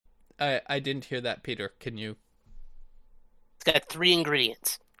I didn't hear that, Peter. Can you? It's got 3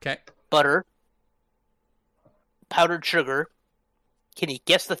 ingredients. Okay. Butter, powdered sugar. Can you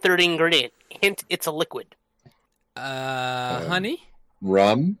guess the 3rd ingredient? Hint, it's a liquid. Honey?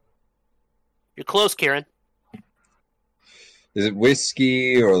 Rum? You're close, Kieran. Is it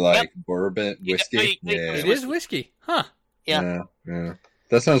whiskey or like bourbon? Whiskey? It is whiskey. Huh. Yeah.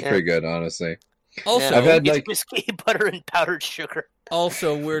 That sounds pretty good, honestly. Also, I've had it's whiskey, butter, and powdered sugar.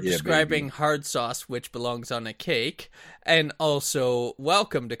 Also, we're describing baby. hard sauce, which belongs on a cake. And also,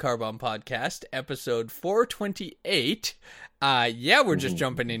 welcome to Carbon Podcast, episode 428. We're just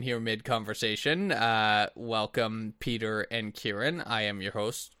jumping in here mid-conversation. Welcome, Peter and Kieran. I am your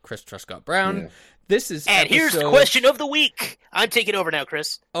host, Chris Truscott Brown. Yeah. This is And here's the question of the week. I'm taking over now,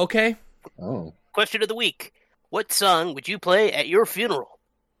 Chris. Okay. Oh. Question of the week. What song would you play at your funeral?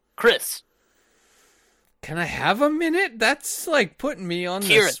 Chris. Can I have a minute? That's like putting me on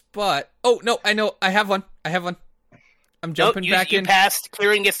Kieran. the spot. Oh, no, I know. I have one. I'm jumping back you in. Passed.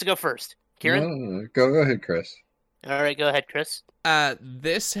 Kieran gets to go first. Kieran? No. Go ahead, Chris. All right, go ahead, Chris.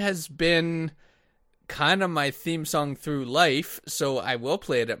 This has been kind of my theme song through life, so I will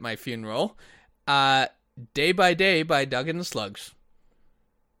play it at my funeral. Day by Day by Doug and the Slugs.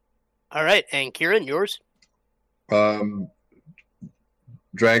 All right, and Kieran, yours? Dragon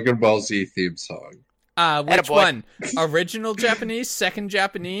Ball Z theme song. Which one? Original Japanese, second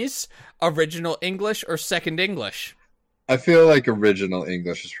Japanese, original English, or second English? I feel like original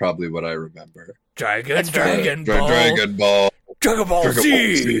English is probably what I remember. Dragon Ball. Dragon Ball. Dragon Ball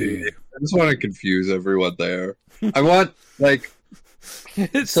Z. I just want to confuse everyone there. I want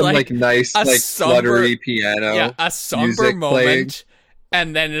It's some nice fluttery piano. Yeah, a somber moment.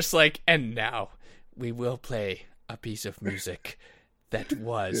 And then it's like, and now we will play a piece of music that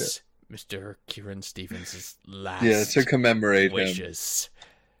was Mr. Kieran Stevens' last to commemorate wishes.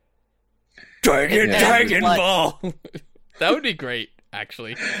 Dragon Ball. That would be great,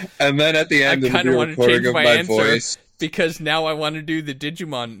 actually. And then at the end of the recording of my voice, because now I want to do the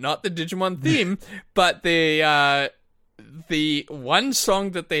Digimon, not the Digimon theme, but the one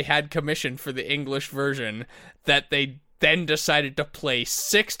song that they had commissioned for the English version that they then decided to play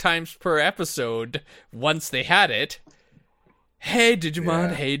 6 times per episode once they had it. Hey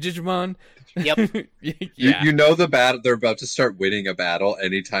Digimon, hey Digimon. Yep. You know the battle. They're about to start winning a battle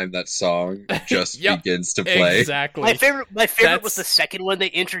anytime that song just begins to play. Exactly. My favorite was the second one they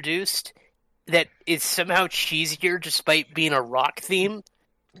introduced that is somehow cheesier despite being a rock theme.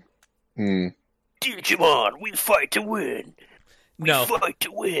 Digimon, we fight to win. We fight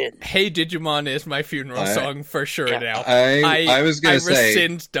to win. Hey Digimon is my funeral song for sure now. I was going to say... I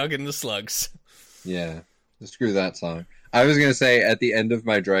rescind Doug and the Slugs. Yeah, screw that song. I was going to say, at the end of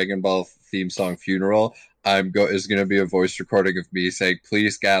my Dragon Ball theme song funeral, is going to be a voice recording of me saying,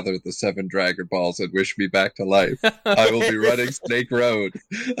 please gather the 7 Dragon Balls and wish me back to life. I will be running Snake Road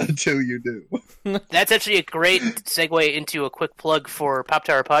until you do. That's actually a great segue into a quick plug for Pop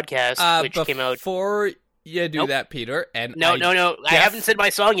Tower Podcast, which came out... Before you do that, Peter, and No. I haven't said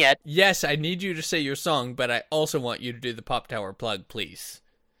my song yet. Yes, I need you to say your song, but I also want you to do the Pop Tower plug, please.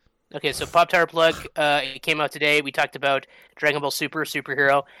 Okay, so Pop Tower plug, it came out today. We talked about Dragon Ball Super,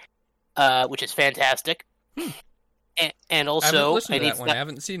 Superhero, which is fantastic. And also... I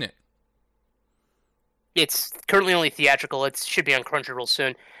haven't seen it. It's currently only theatrical. It should be on Crunchyroll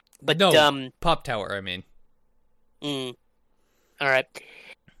soon. But no, Pop Tower, I mean. All right.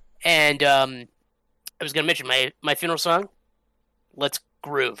 And I was going to mention my funeral song, Let's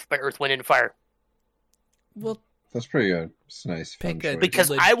Groove by Earth, Wind, and Fire. Well... That's pretty good. It's nice.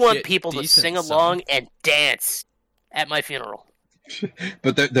 Because I want people to sing along and dance at my funeral.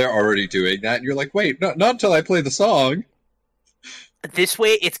 But they're already doing that, and you're like, wait, not until I play the song. This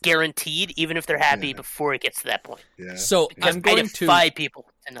way, it's guaranteed, even if they're happy before it gets to that point. Yeah. So because I'm going to 5 people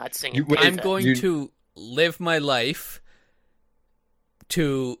to not sing it. I'm going to live my life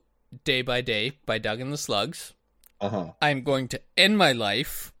to Day by Day by Doug and the Slugs. I'm going to end my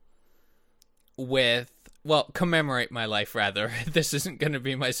life with... Well, commemorate my life, rather. This isn't going to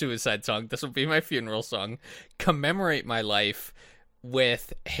be my suicide song. This will be my funeral song. Commemorate my life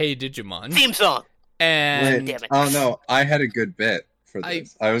with Hey Digimon. Theme song! And... Damn it. Oh, no. I had a good bit for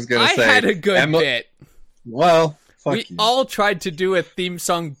this. I was going to say... I had a good bit. Well, fuck We you. all tried to do a theme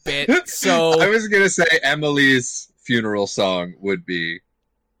song bit, so... I was going to say Emily's funeral song would be...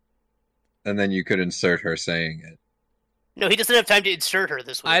 And then you could insert her saying it. No, he doesn't have time to insert her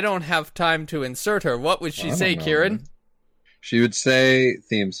this week. I don't have time to insert her. What would she say, Kieran? Man. She would say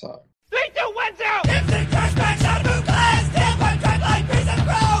theme song. 3, 2, 1, 0! Instant flashbacks out of glass! Tailpipe dread like peace and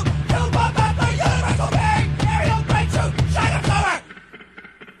crow! 2 1 for universal pain! Aerial breakthrough! Shine of power!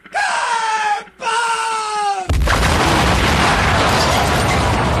 Go!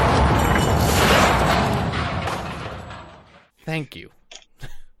 Thank you.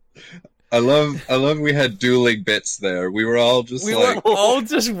 I love we had dueling bits there. We were all just were all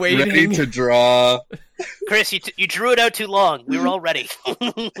just waiting. Ready to draw. Chris, you drew it out too long. We were all ready.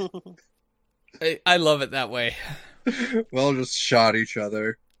 I love it that way. We all just shot each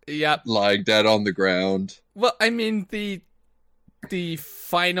other. Yep. Lying dead on the ground. Well, I mean, the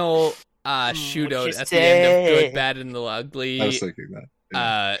final shootout at the end of Good, Bad, and the Ugly. I was thinking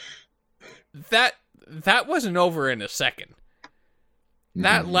that. Yeah. That wasn't over in a second.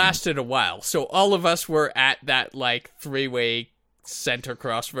 That lasted a while. So all of us were at that, like, 3-way center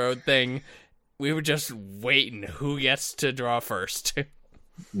crossroad thing. We were just waiting who gets to draw first.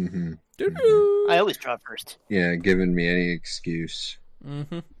 Mm-hmm. I always draw first. Yeah, giving me any excuse.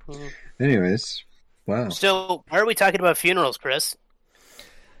 Mm-hmm. Anyways, wow. So, why are we talking about funerals, Chris?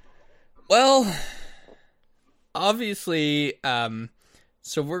 Well, obviously,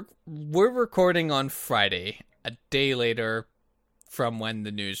 so we're recording on Friday, a day later from when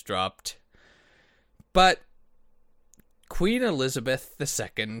the news dropped. But Queen Elizabeth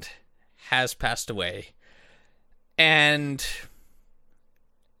II has passed away. And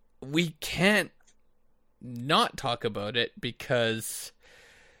we can't not talk about it because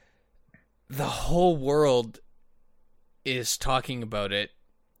the whole world is talking about it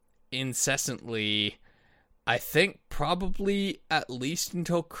incessantly. I think probably at least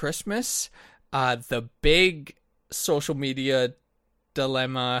until Christmas. The big social media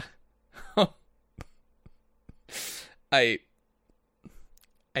dilemma. I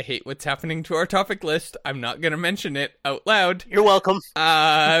hate what's happening to our topic list. I'm not going to mention it out loud. You're welcome.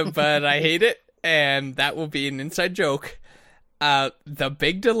 But I hate it, and that will be an inside joke. The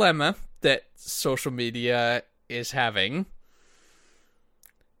big dilemma that social media is having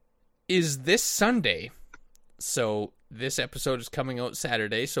is this Sunday. So this episode is coming out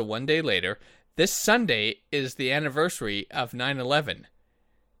Saturday, so one day later. This Sunday is the anniversary of 9/11.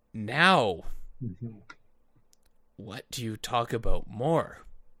 Now, what do you talk about more?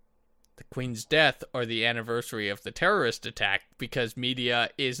 The Queen's death or the anniversary of the terrorist attack? Because media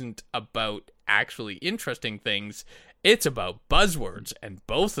isn't about actually interesting things. It's about buzzwords, and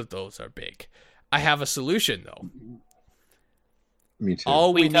both of those are big. I have a solution, though. Me too.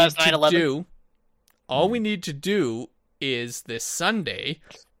 All we need to do is this Sunday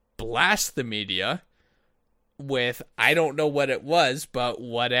blast the media with, I don't know what it was, but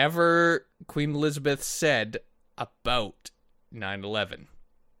whatever Queen Elizabeth said about 9/11.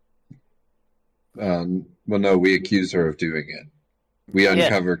 Well, no, we accuse her of doing it. We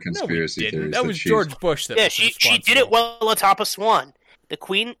uncover conspiracy theories. That was George Bush that was she did it well atop a swan. The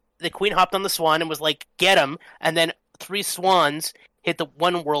queen hopped on the swan and was like, get him, and then 3 swans hit the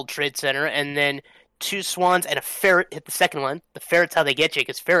one World Trade Center, and then 2 swans and a ferret hit the second one. The ferret's how they get you,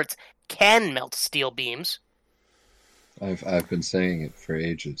 because ferrets can melt steel beams. I've been saying it for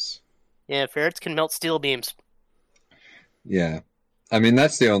ages. Yeah, ferrets can melt steel beams. Yeah. I mean,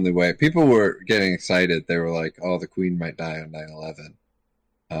 that's the only way. People were getting excited. They were like, oh, the Queen might die on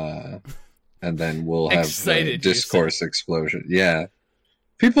 9/11. And then we'll have a discourse explosion. Yeah.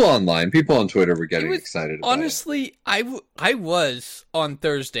 People online, people on Twitter were getting excited about honestly, it. I was on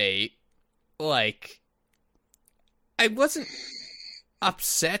Thursday, like, I wasn't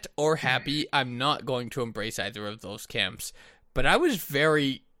upset or happy. I'm not going to embrace either of those camps. But I was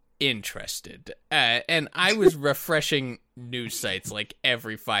very interested. And I was refreshing news sites like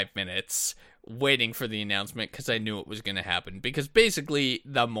every 5 minutes, waiting for the announcement because I knew it was going to happen. Because basically,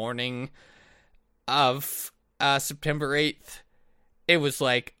 the morning of September 8th, it was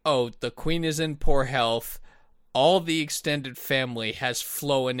like, oh, the Queen is in poor health. All the extended family has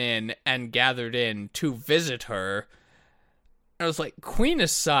flown in and gathered in to visit her. I was like, Queen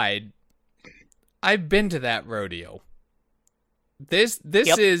aside, I've been to that rodeo. This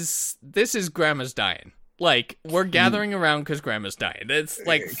is Grandma's dying. Like, we're gathering around because Grandma's dying. It's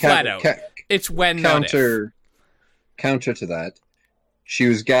like flat out. It's when, not if. Counter to that. She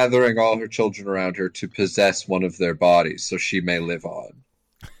was gathering all her children around her to possess one of their bodies so she may live on.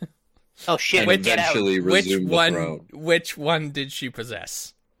 Oh shit! And eventually resume the throne. Which one did she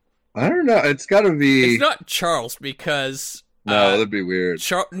possess? I don't know. It's got to be. It's not Charles because. No, that'd be weird.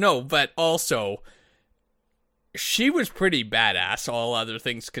 No, but also, she was pretty badass. All other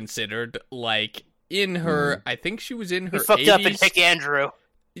things considered, like in her, I think she was in her. He fucked 80s. Up and picked Andrew.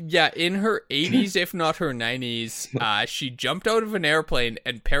 Yeah, in her 80s, if not her 90s, she jumped out of an airplane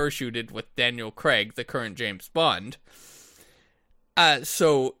and parachuted with Daniel Craig, the current James Bond.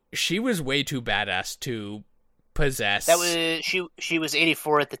 So she was way too badass to possess. That was she was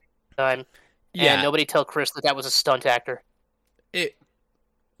 84 at the time. Yeah, and nobody tell Chris that was a stunt actor. It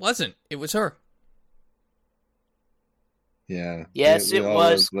wasn't. It was her. Yeah. Yes, it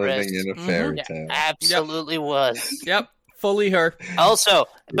was, living Chris. in a fairy tale. Absolutely was. Yep, fully her. Also,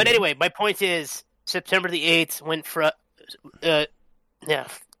 but anyway, my point is September the 8th went from. Yeah.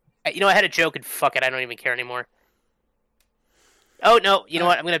 You know, I had a joke and fuck it, I don't even care anymore. Oh no! You know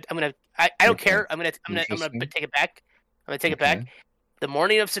what? I don't care. I'm gonna take it back. I'm gonna take it back. The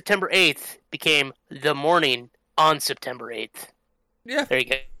morning of September 8th became the morning on September 8th. Yeah. There you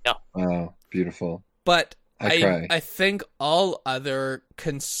go. Oh, beautiful. But I think all other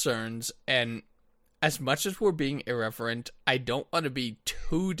concerns, and as much as we're being irreverent, I don't want to be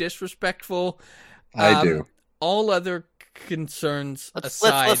too disrespectful. I do. All other concerns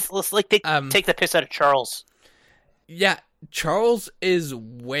aside, let's take the piss out of Charles. Yeah, Charles is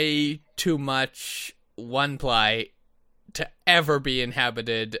way too much one ply to ever be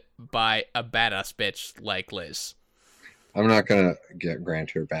inhabited by a badass bitch like Liz. I'm not gonna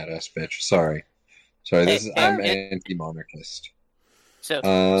grant her badass bitch. Sorry. I'm anti-monarchist. So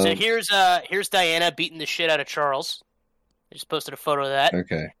here's Diana beating the shit out of Charles. I just posted a photo of that.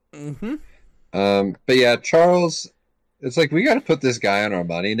 Okay. Mm-hmm. But yeah, Charles, it's like, we got to put this guy on our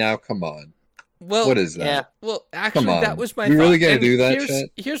money now. Come on. Well, what is that? Yeah. Well, actually, that was my. You thought. Really gonna do that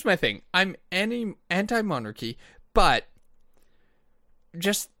shit? Here's my thing. I'm anti-monarchy, but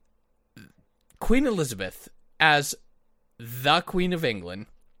just Queen Elizabeth as the Queen of England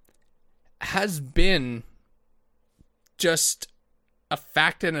has been just a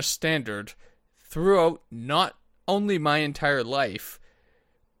fact and a standard throughout not only my entire life,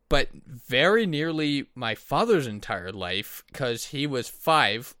 but very nearly my father's entire life, because he was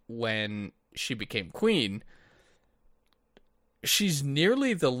 5 when she became queen. She's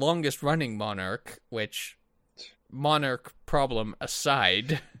nearly the longest running monarch, which, monarch problem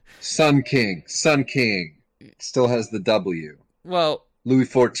aside. Sun King. Still has the W. Well, Louis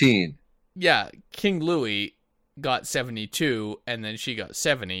XIV. Yeah, King Louis got 72, and then she got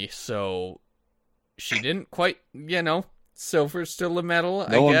 70, so she didn't quite, silver's still a medal, I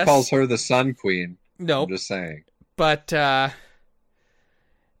guess. No one calls her the Sun Queen. No. I'm just saying. But,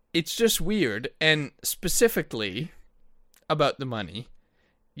 it's just weird, and specifically about the money,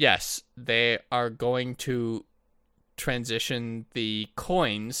 yes, they are going to transition the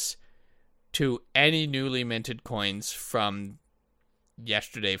coins to any newly minted coins from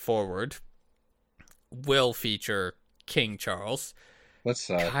yesterday forward will feature King Charles. What's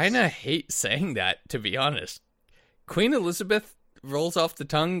kind of hate saying that, to be honest. Queen Elizabeth rolls off the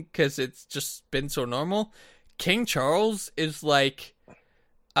tongue because it's just been so normal. King Charles is like,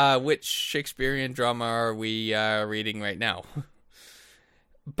 which Shakespearean drama are we reading right now?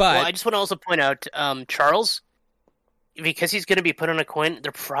 But I just want to also point out, Charles, because he's going to be put on a coin,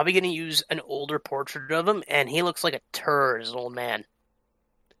 they're probably going to use an older portrait of him, and he looks like a turd as an old man.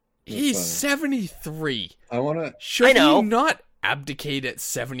 He's 73. I know. He not abdicate at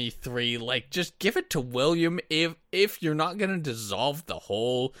 73? Like, just give it to William if you're not going to dissolve the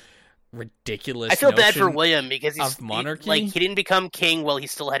whole ridiculous. I feel bad for William because he's monarchy. He didn't become king while he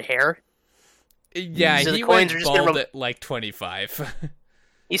still had hair. Yeah, so he went bald at like 25.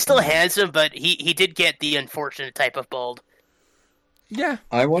 He's still handsome, but he did get the unfortunate type of bald. Yeah.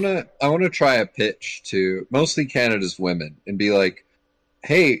 I wanna try a pitch to mostly Canada's women and be like,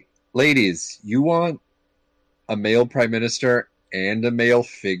 hey, ladies, you want a male prime minister and a male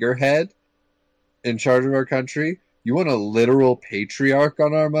figurehead in charge of our country? You want a literal patriarch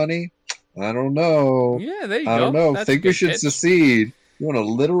on our money? I don't know. Yeah, there you go. I don't know. That's think we should secede. You want a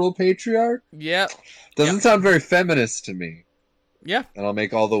literal patriarch? Yeah. Doesn't sound very feminist to me. Yeah. And I'll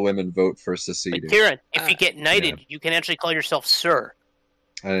make all the women vote for seceding. But Kieran, if you get knighted, you can actually call yourself Sir.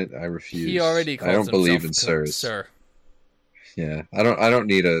 I refuse. He already calls I don't believe in sirs. Sir. Yeah, I don't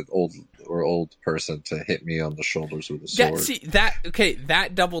need an old person to hit me on the shoulders with a sword.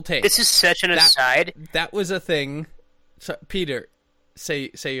 That double take. This is such an aside. That was a thing. So, Peter,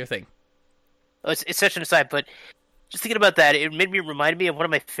 say your thing. Oh, it's such an aside, but just thinking about that, it reminded me of one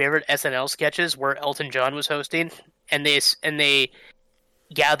of my favorite SNL sketches where Elton John was hosting, and they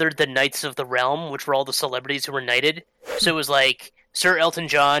gathered the Knights of the Realm, which were all the celebrities who were knighted. So it was like Sir Elton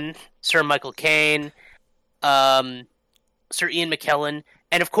John, Sir Michael Caine, Sir Ian McKellen,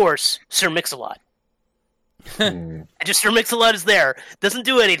 and of course, Sir Mix-a-Lot. And just Sir Mix-a-Lot is there. Doesn't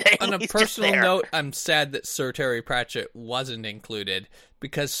do anything. On a personal note, I'm sad that Sir Terry Pratchett wasn't included,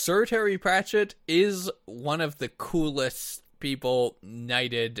 because Sir Terry Pratchett is one of the coolest people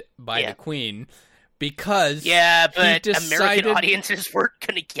knighted by the Queen, because but American audiences weren't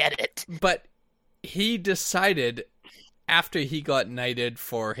going to get it. But he decided, after he got knighted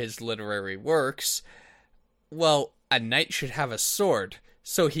for his literary works, well, a knight should have a sword.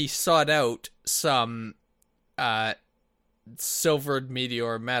 So he sought out some silvered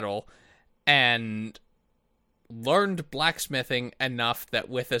meteor metal and learned blacksmithing enough that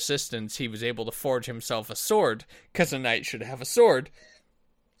with assistance he was able to forge himself a sword, because a knight should have a sword.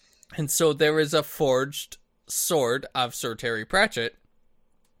 And so there is a forged sword of Sir Terry Pratchett,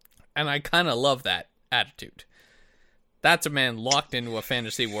 and I kind of love that attitude. That's a man locked into a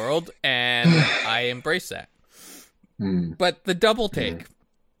fantasy world, and I embrace that. But the double take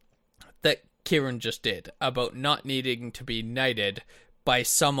that Kieran just did about not needing to be knighted by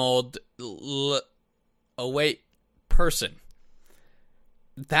some old person,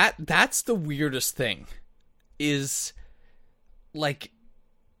 that's the weirdest thing. Is, like,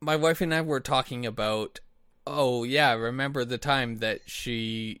 my wife and I were talking about, oh yeah, remember the time that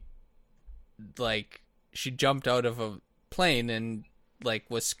she jumped out of a plane and, like,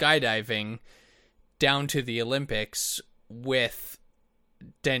 was skydiving down to the Olympics with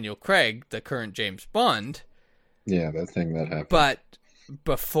Daniel Craig, the current James Bond. Yeah, that thing that happened. But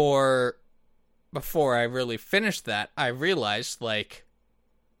before I really finished that, I realized, like,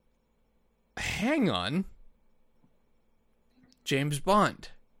 hang on, James Bond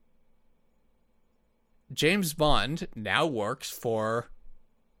now works for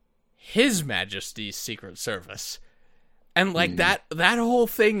His Majesty's Secret Service. And, like, that whole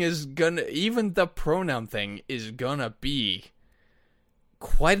thing is gonna, even the pronoun thing is gonna be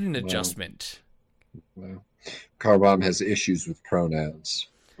quite an adjustment. Well, Carbomb has issues with pronouns.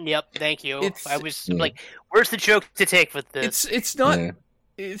 Yep, thank you. I was like, where's the joke to take with this? It's not,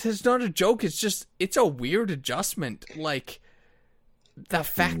 it's not a joke, it's a weird adjustment. Like, the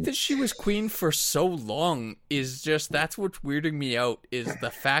fact that she was queen for so long is just, that's what's weirding me out, is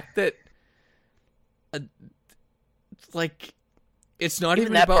the fact that, like, it's not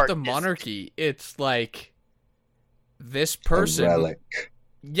even about the monarchy. It's like, this person. A relic.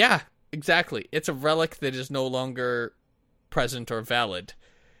 Yeah, exactly. It's a relic that is no longer present or valid.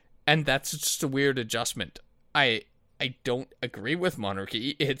 And that's just a weird adjustment. I don't agree with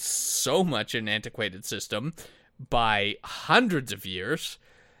monarchy. It's so much an antiquated system by hundreds of years.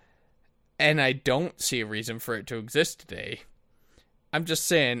 And I don't see a reason for it to exist today. I'm just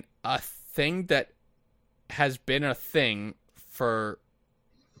saying, a thing that has been a thing for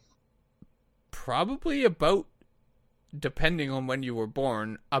probably about, depending on when you were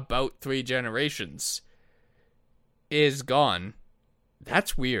born, about 3 generations is gone.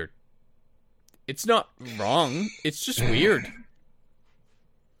 That's weird. It's not wrong. It's just weird.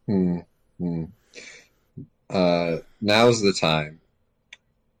 Now's the time.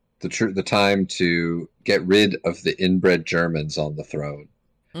 The time to get rid of the inbred Germans on the throne.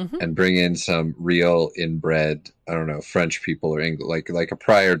 And bring in some real inbred, I don't know, French people or English, like a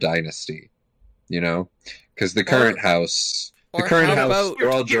prior dynasty, you know? Because the current house, they're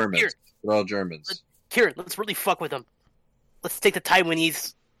all Germans. They're all Germans. Kieran, let's really fuck with them. Let's take the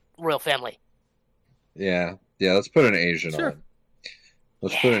Taiwanese royal family. Yeah, let's put an Asian on.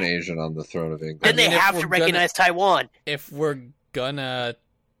 Let's put an Asian on the throne of England. Then they have to recognize Taiwan. If we're gonna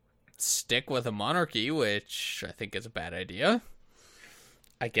stick with a monarchy, which I think is a bad idea,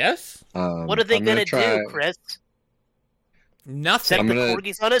 I guess. What are they going to do, Chris? Nothing. Set the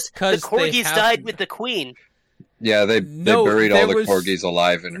corgis on us? The corgis died with the queen. Yeah, they buried all the corgis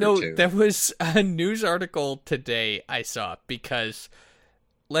alive in her tomb. No, there was a news article today I saw, because,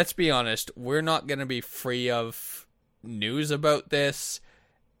 let's be honest, we're not going to be free of news about this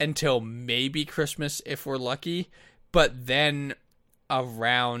until maybe Christmas if we're lucky, but then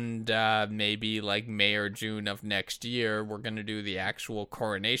around maybe like May or June of next year, we're going to do the actual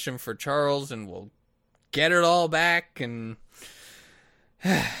coronation for Charles, and we'll get it all back, and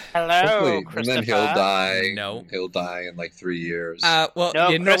hello, Christopher. And then he'll die. No. He'll die in like 3 years. Well, no,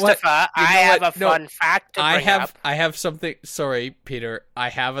 you know Christopher, what? I have a fun fact to bring up. I have something. Sorry, Peter. I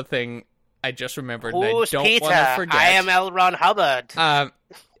have a thing I just remembered, and I Who's don't Peter? want to forget. I am L. Ron Hubbard.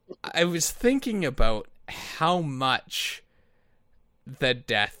 I was thinking about how much the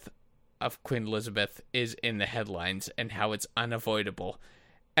death of Queen Elizabeth is in the headlines and how it's unavoidable.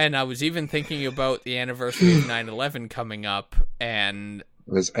 And I was even thinking about the anniversary of 9/11 coming up, and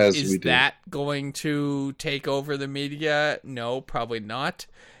is that going to take over the media? No, probably not.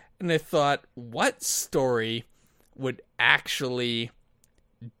 And I thought, what story would actually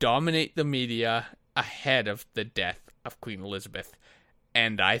dominate the media ahead of the death of Queen Elizabeth?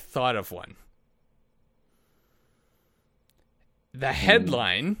 And I thought of one. The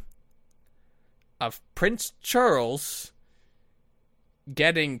headline of Prince Charles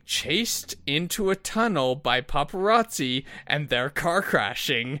getting chased into a tunnel by paparazzi and their car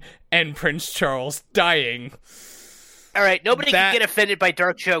crashing and Prince Charles dying. All right, nobody can get offended by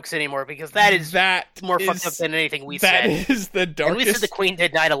dark jokes anymore because that is more fucked up than anything we said. That is the darkest. And we said the Queen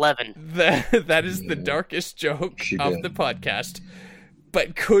did 9/11. That is the darkest joke of the podcast.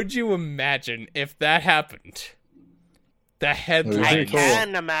 But could you imagine if that happened? The headline I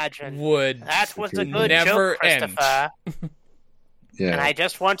can imagine. That was a good joke, Christopher. Yeah. And I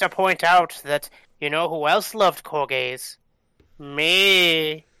just want to point out that you know who else loved corgis?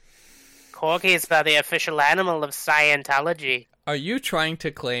 Me. Corgis are the official animal of Scientology. Are you trying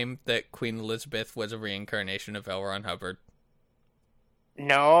to claim that Queen Elizabeth was a reincarnation of L. Ron Hubbard?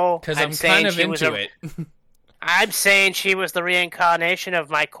 No, because I'm kind of into it. I'm saying she was the reincarnation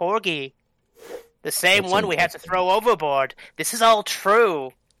of my corgi. The same one we had to throw overboard. This is all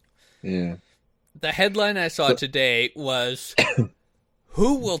true. Yeah. The headline I saw today was,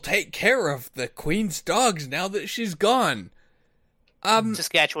 "Who will take care of the Queen's dogs now that she's gone?"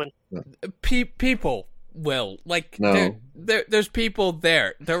 Saskatchewan. People will. Like, no. There's people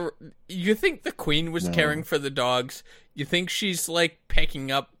there. You think the Queen was caring for the dogs? You think she's, like,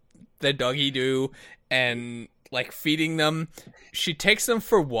 picking up the doggy doo and, like, feeding them? She takes them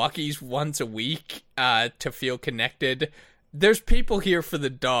for walkies once a week to feel connected. There's people here for the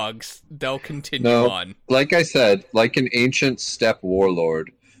dogs. They'll continue on. Like I said, like an ancient steppe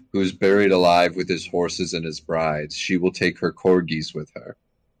warlord who's buried alive with his horses and his brides, she will take her corgis with her.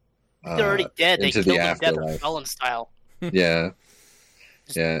 They're already dead. They killed them death of felon style. Yeah.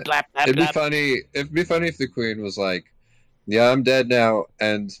 Yeah. Blap, blap, It'd be blap. funny. It'd be funny if the Queen was like, "Yeah, I'm dead now,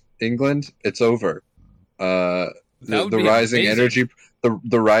 and England, it's over." The rising amazing.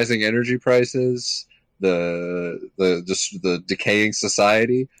 the rising energy prices, the decaying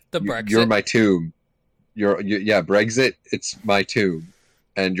society. The Brexit. You're my tomb. Brexit. It's my tomb,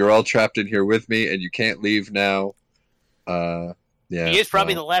 and you're all trapped in here with me, and you can't leave now. Yeah, He is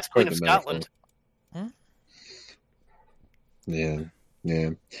probably the last Queen of Scotland. Yeah.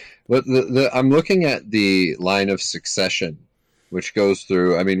 But I'm looking at the line of succession, which goes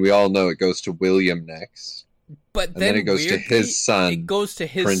through. I mean, we all know it goes to William next, but then it goes to his son. It goes to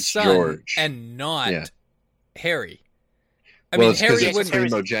his Prince son George, and not Harry. It's because it's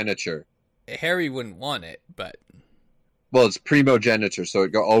primogeniture. Harry wouldn't want it, but it's primogeniture, so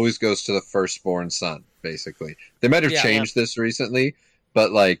it always goes to the firstborn son. Basically, they might have changed this recently,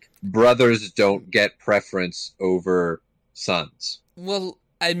 but like brothers don't get preference over sons. Well,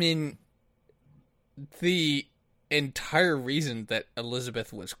 I mean, the entire reason that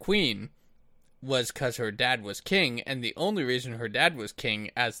Elizabeth was queen was because her dad was king, and the only reason her dad was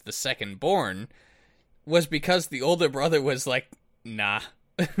king as the second born was because the older brother was like, "Nah,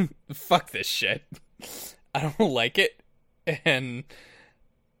 fuck this shit. I don't like it, and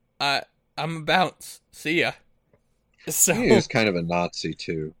I'm a bounce. See ya." So he was kind of a Nazi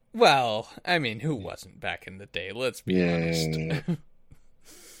too. Well, I mean, who wasn't back in the day? Let's be honest. Yeah.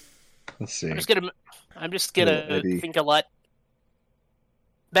 Let's see. I'm just gonna think a lot.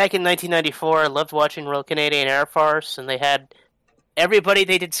 Back in 1994, I loved watching Royal Canadian Air Force, and they had everybody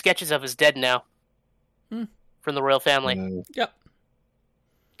they did sketches of is dead now from the royal family. Yep.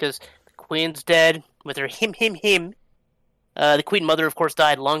 Because the Queen's dead with her him. The Queen Mother, of course,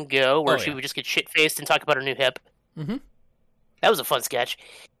 died long ago, where she would just get shit-faced and talk about her new hip. Mm-hmm. That was a fun sketch.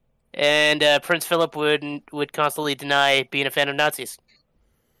 And Prince Philip would constantly deny being a fan of Nazis.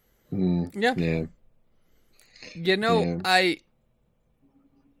 Yeah. You know, I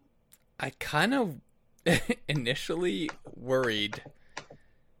kind of initially worried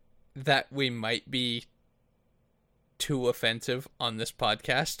that we might be too offensive on this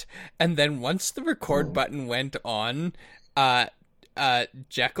podcast, and then once the record button went on,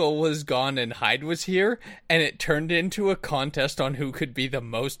 Jekyll was gone and Hyde was here, and it turned into a contest on who could be the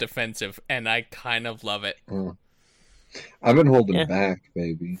most offensive, and I kind of love it. I've been holding back,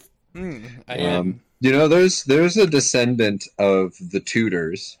 baby. I am. You know, there's a descendant of the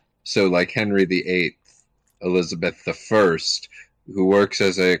Tudors, so like Henry VIII, Elizabeth I, who works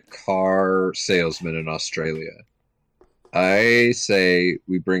as a car salesman in Australia. I say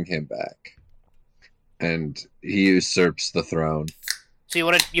we bring him back, and he usurps the throne. So you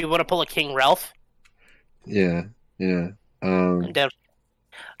want to pull a King Ralph? Yeah. I'm down.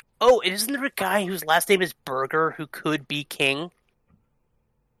 Oh, isn't there a guy whose last name is Burger who could be king?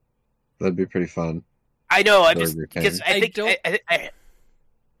 That'd be pretty fun. I know. I'm just because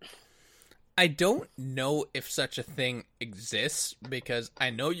I don't know if such a thing exists, because I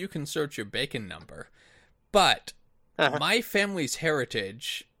know you can search your bacon number, but my family's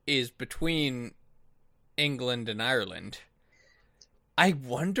heritage is between England and Ireland. I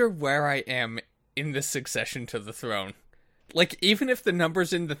wonder where I am in the succession to the throne. Like, even if the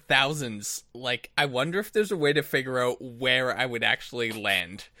number's in the thousands, like, I wonder if there's a way to figure out where I would actually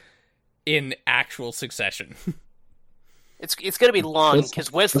land in actual succession. It's going to be long,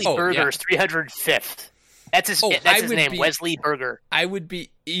 because Wesley Burger is 305th. That's his name, Wesley Burger. I would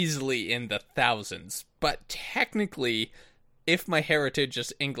be easily in the thousands, but technically, if my heritage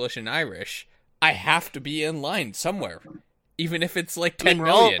is English and Irish, I have to be in line somewhere, even if it's like 10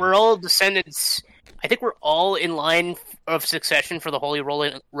 million. We're all descendants. I think we're all in line of succession for the Holy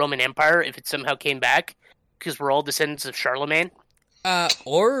Roman Empire if it somehow came back, because we're all descendants of Charlemagne.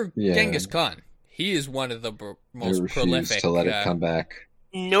 Or Genghis Khan. He is one of the most prolific. To let it come back.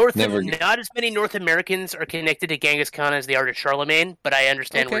 Not as many North Americans are connected to Genghis Khan as they are to Charlemagne, but I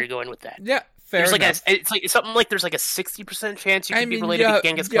understand where you're going with that. Yeah, fair enough. It's something like there's like a 60% chance you could be related to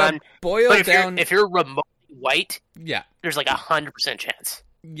Genghis Khan. If you're remotely white, there's like 100% chance.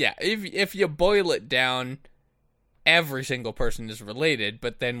 Yeah, if you boil it down, every single person is related,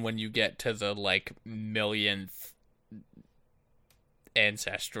 but then when you get to the like millionth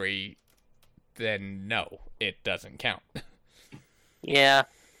ancestry, then no, it doesn't count. Yeah,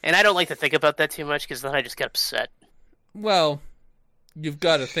 and I don't like to think about that too much, because then I just get upset. Well, you've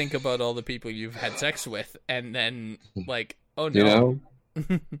got to think about all the people you've had sex with, and then, like, oh no. You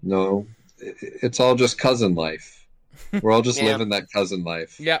know? No, it's all just cousin life. We're all just living that cousin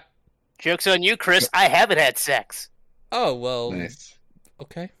life. Yeah. Joke's on you, Chris. I haven't had sex. Oh, well, nice.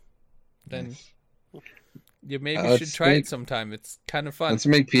 Okay. Then you maybe should try it sometime. It's kind of fun. Let's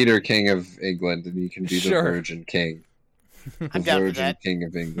make Peter king of England, and he can be the Virgin King. I'm down for that. King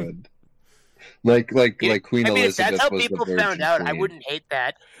of England. Like Queen Elizabeth. If that's how was people the found out, Queen. I wouldn't hate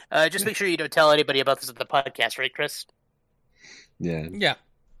that. Just make sure you don't tell anybody about this at the podcast, right, Chris? Yeah. Yeah.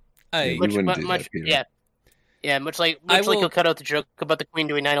 We wouldn't do that, Peter. Yeah, much like you'll cut out the joke about the Queen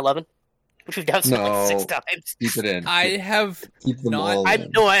doing 9/11, which we've done like 6 times. Keep it in. I have Keep them not. all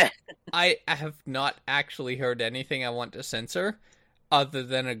in. I have not actually heard anything I want to censor, other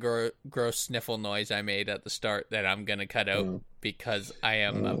than a gross sniffle noise I made at the start that I'm gonna cut out because I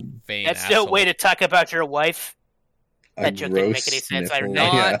am a vain That's asshole. no way to talk about your wife. That joke didn't make any sense.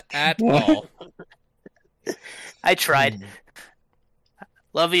 Not at all. I tried.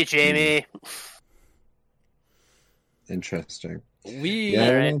 Love you, Jamie. Interesting. We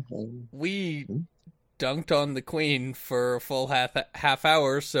dunked on the Queen for a full half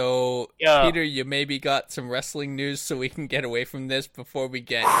hour, so Peter, you maybe got some wrestling news so we can get away from this before we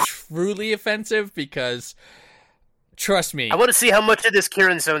get truly offensive, because trust me, I want to see how much of this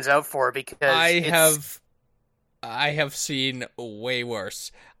Kieran zones out for, because I have seen way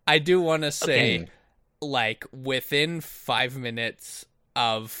worse. I do want to say, like, within 5 minutes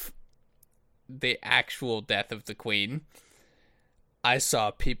of the actual death of the Queen, I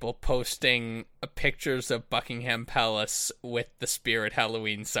saw people posting pictures of Buckingham Palace with the Spirit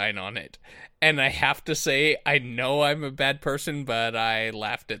Halloween sign on it. And I have to say, I know I'm a bad person, but I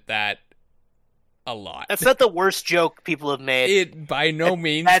laughed at that a lot. That's not the worst joke people have made. It by no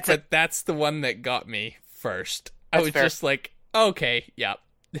means, but that's the one that got me first. I was just like, okay, yeah.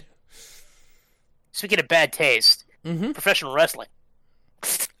 Speaking of bad taste, professional wrestling.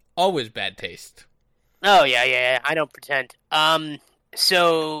 Always bad taste. Oh, yeah, I don't pretend.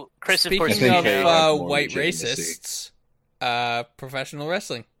 So, Chris, speaking of course... Speaking of white racists, professional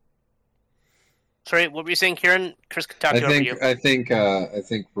wrestling. Sorry, what were you saying, Kieran? Chris talked over you. I think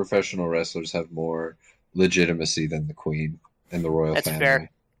professional wrestlers have more legitimacy than the Queen and the royal family. That's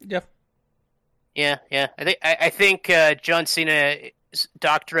fair. Yeah. Yeah. I think John Cena's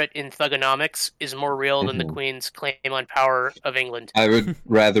doctorate in thugonomics is more real than the Queen's claim on power of England. I would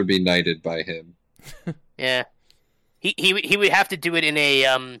rather be knighted by him. Yeah. He would have to do it in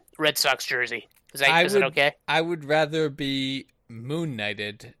a Red Sox jersey. Is that okay? I would rather be moon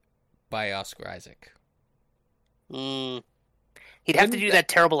knighted by Oscar Isaac. He'd have to do that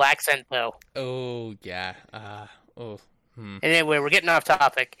terrible accent, though. Oh, yeah. Anyway, we're getting off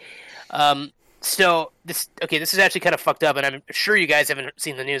topic. So, this is actually kind of fucked up, and I'm sure you guys haven't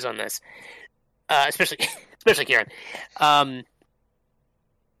seen the news on this. Especially Kieran.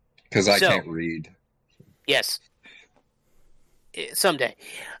 Because I can't read. Yes. Someday.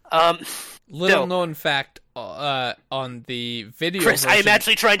 Little known fact on the video Chris, version, I am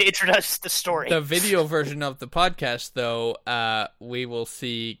actually trying to introduce the story. The video version of the podcast, though, we will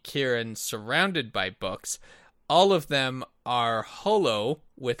see Kieran surrounded by books. All of them are hollow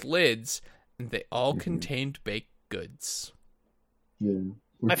with lids, and they all contained baked goods. Yeah.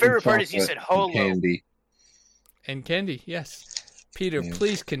 My favorite part is you said hollow. And candy, yes. Peter,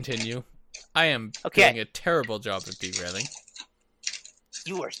 please continue. I am doing a terrible job of derailing.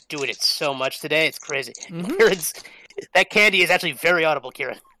 You are doing it so much today. It's crazy. That candy is actually very audible,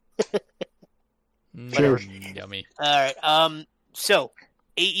 Kieran. Sure. Yummy. All right. So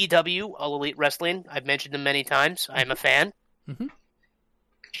AEW, All Elite Wrestling. I've mentioned them many times. I'm a fan. Mm-hmm.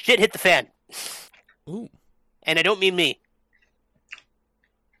 Shit hit the fan. Ooh. And I don't mean me.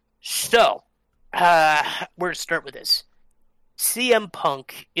 So, where to start with this? CM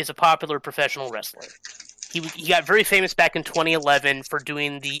Punk is a popular professional wrestler. He got very famous back in 2011 for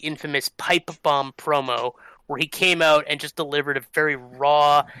doing the infamous pipe bomb promo, where he came out and just delivered a very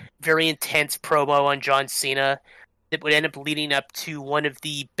raw, very intense promo on John Cena that would end up leading up to one of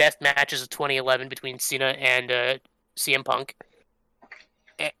the best matches of 2011 between Cena and CM Punk.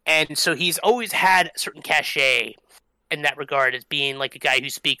 And so he's always had a certain cachet in that regard, as being like a guy who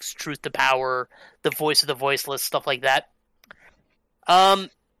speaks truth to power, the voice of the voiceless, stuff like that. Yeah,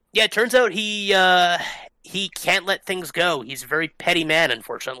 it turns out he can't let things go. He's a very petty man,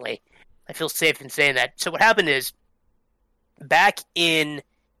 unfortunately. I feel safe in saying that. So what happened is, back in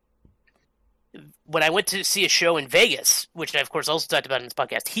when I went to see a show in Vegas, which I of course also talked about in this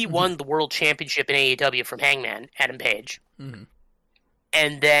podcast, he won the World Championship in AEW from Hangman, Adam Page. Mm-hmm.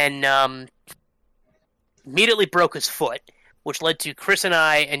 And then immediately broke his foot, which led to Chris and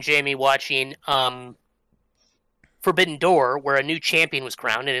I and Jamie watching Forbidden Door, where a new champion was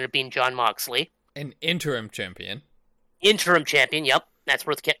crowned, and it ended up being Jon Moxley. An interim champion. Interim champion, yep. That's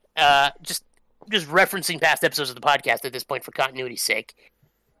worth just referencing past episodes of the podcast at this point for continuity's sake.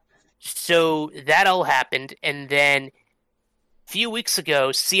 So that all happened, and then a few weeks ago,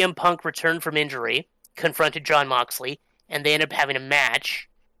 CM Punk returned from injury, confronted Jon Moxley, and they ended up having a match,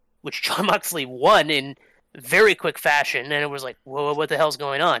 which Jon Moxley won in very quick fashion, and it was like, whoa, what the hell's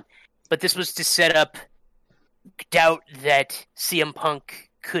going on? But this was to set up doubt that CM Punk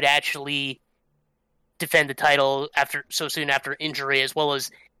could actually defend the title so soon after injury, as well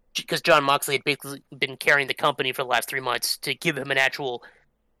as because Jon Moxley had basically been carrying the company for the last 3 months, to give him an actual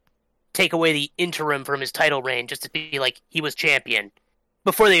take away the interim from his title reign, just to be like, he was champion,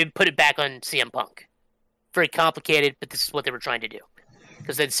 before they put it back on CM Punk. Very complicated, but this is what they were trying to do.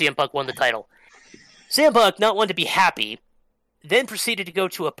 Because then CM Punk won the title. CM Punk, not one to be happy, then proceeded to go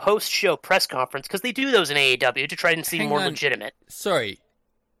to a post-show press conference, because they do those in AEW to try and seem more legitimate. Sorry.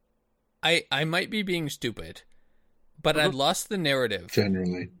 I might be being stupid, but I lost the narrative.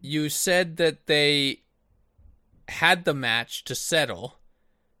 Generally. You said that they had the match to settle,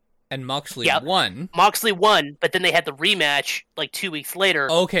 and Moxley won. Moxley won, but then they had the rematch like 2 weeks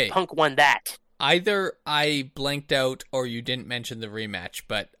later. Okay. Punk won that. Either I blanked out or you didn't mention the rematch,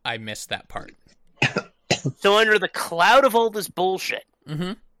 but I missed that part. So under the cloud of all this bullshit,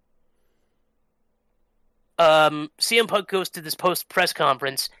 mm-hmm. CM Punk goes to this post-press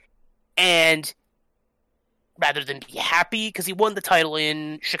conference, and rather than be happy because he won the title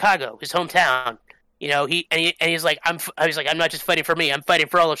in Chicago, his hometown, you know, he's like, I'm not just fighting for me, I'm fighting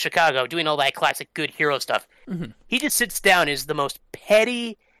for all of Chicago, doing all that classic good hero stuff. Mm-hmm. He just sits down as the most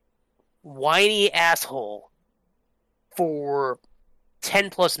petty, whiny asshole for 10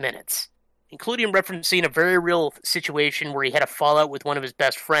 plus minutes, including referencing a very real situation where he had a fallout with one of his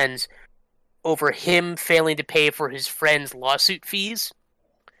best friends over him failing to pay for his friend's lawsuit fees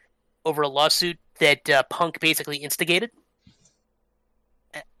over a lawsuit that Punk basically instigated.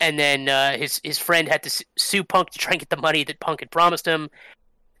 And then his friend had to sue Punk to try and get the money that Punk had promised him.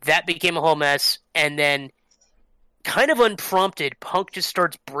 That became a whole mess. And then, kind of unprompted, Punk just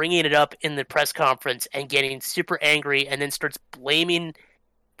starts bringing it up in the press conference and getting super angry, and then starts blaming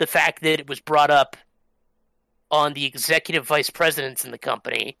the fact that it was brought up on the executive vice presidents in the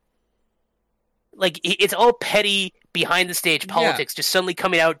company. Like, it's all petty, behind-the-stage politics just suddenly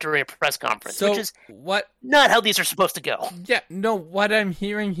coming out during a press conference, which is not how these are supposed to go. Yeah, no, what I'm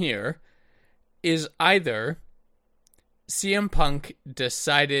hearing here is either CM Punk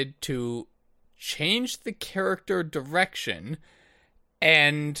decided to change the character direction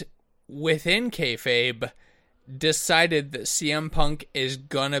and within kayfabe decided that CM Punk is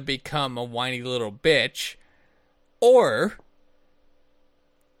gonna become a whiny little bitch, or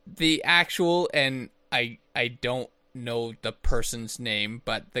the actual, and I don't know the person's name,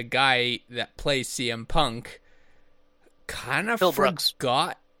 but the guy that plays CM Punk kind of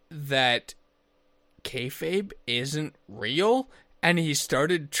forgot that kayfabe isn't real, and he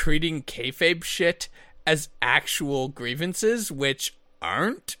started treating kayfabe shit as actual grievances, which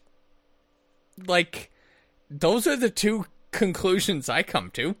aren't. Like, those are the two conclusions I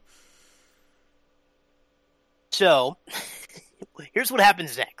come to. So, here's what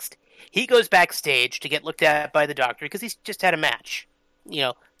happens next. He goes backstage to get looked at by the doctor because he's just had a match. You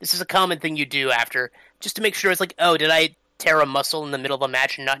know, this is a common thing you do after, just to make sure it's like, oh, did I tear a muscle in the middle of a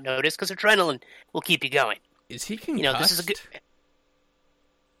match and not notice? Because adrenaline will keep you going. Is he concussed? You know, this is a good.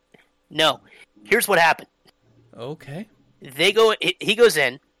 No, here's what happened. Okay. He goes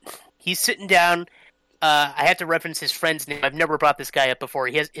in. He's sitting down. I have to reference his friend's name. I've never brought this guy up before.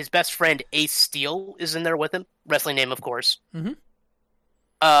 He has his best friend Ace Steel is in there with him. Wrestling name, of course. Mm-hmm.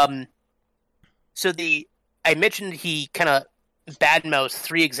 So I mentioned he kind of badmouthed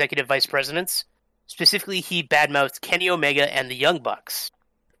 3 executive vice presidents. Specifically, he badmouthed Kenny Omega and the Young Bucks,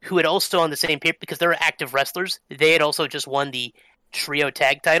 who had also on the same paper, because they're active wrestlers, they had also just won the trio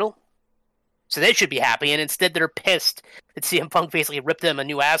tag title. So they should be happy, and instead they're pissed that CM Punk basically ripped them a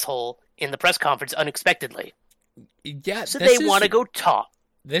new asshole in the press conference unexpectedly. Yeah, so they want to go talk.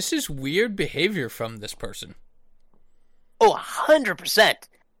 This is weird behavior from this person. Oh, 100%.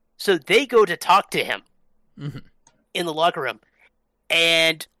 So they go to talk to him in the locker room.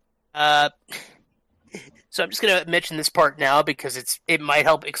 And so I'm just going to mention this part now because it might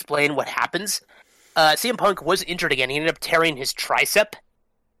help explain what happens. CM Punk was injured again. He ended up tearing his tricep.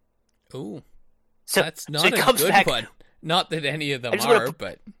 Ooh. So that's not a good one. Not that any of them are,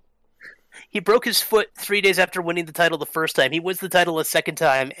 but... He broke his foot 3 days after winning the title the first time. He wins the title a second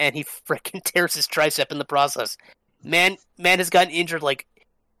time, and he freaking tears his tricep in the process. Man has gotten injured,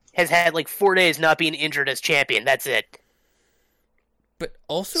 has had 4 days not being injured as champion. That's it. But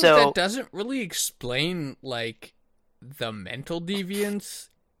also, that doesn't really explain, the mental deviance.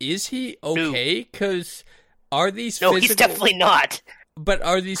 Is he okay? Because are these physical... No, he's definitely not. But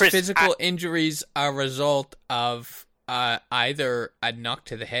are these physical injuries a result of either a knock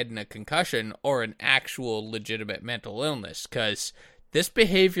to the head and a concussion or an actual legitimate mental illness? Because this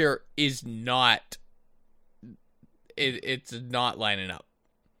behavior is not... It's not lining up.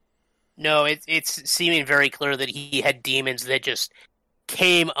 No, it's seeming very clear that he had demons that just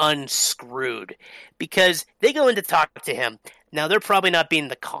came unscrewed. Because they go in to talk to him. Now, they're probably not being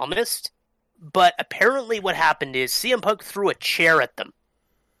the calmest, but apparently what happened is CM Punk threw a chair at them.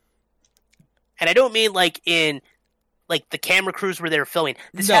 And I don't mean in the camera crews where they were filming.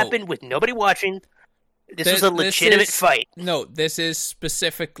 This happened with nobody watching. This was a legitimate fight. No, this is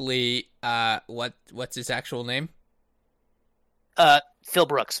specifically what's his actual name? Phil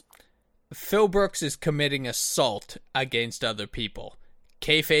Brooks. Phil Brooks is committing assault against other people.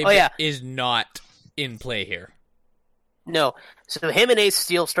 Kayfabe is not in play here. No. So him and Ace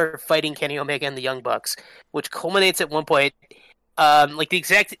Steel start fighting Kenny Omega and the Young Bucks, which culminates at one point. The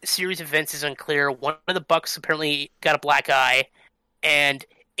exact series of events is unclear. One of the Bucks apparently got a black eye, and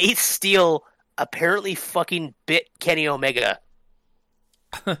Ace Steel apparently fucking bit Kenny Omega.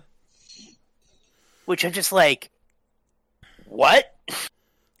 Which I'm just what?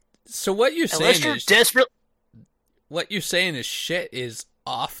 So what you're saying Unless you're is... desperate... What you're saying is shit is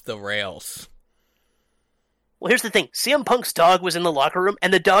off the rails. Well, here's the thing. CM Punk's dog was in the locker room,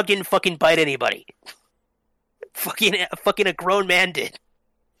 and the dog didn't fucking bite anybody. Fucking a grown man did.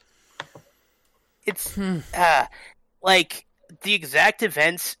 It's... the exact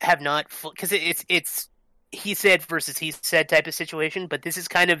events have not... Because it's he said versus he said type of situation, but this is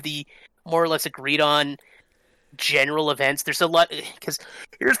kind of the more or less agreed on general events. There's a lot... Because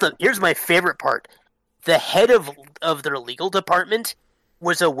here's my favorite part. The head of their legal department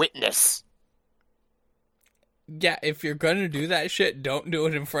was a witness. Yeah, if you're gonna do that shit, don't do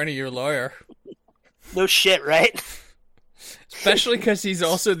it in front of your lawyer. No shit, right? Especially because he's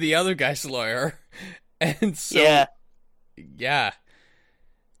also the other guy's lawyer. And so... Yeah.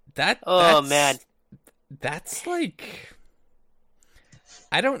 Man. That's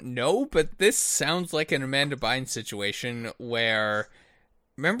I don't know, but this sounds like an Amanda Bynes situation where...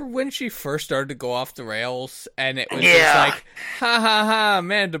 Remember when she first started to go off the rails, and it was just ha ha ha,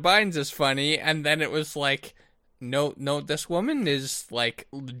 Amanda Bynes is funny, and then it was no, this woman is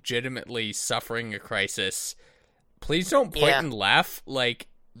legitimately suffering a crisis. Please don't point and laugh.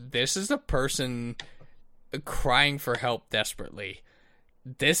 This is a person crying for help desperately.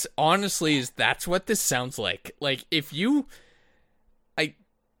 This honestly that's what this sounds like. If you...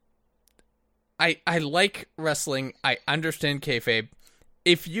 I like wrestling, I understand kayfabe.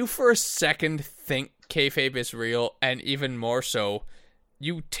 If you for a second think kayfabe is real, and even more so,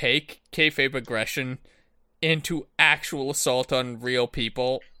 you take kayfabe aggression into actual assault on real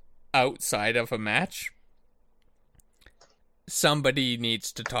people outside of a match, somebody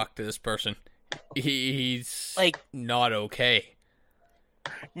needs to talk to this person. He's not okay.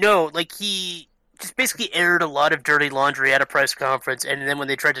 No, he just basically aired a lot of dirty laundry at a press conference, and then when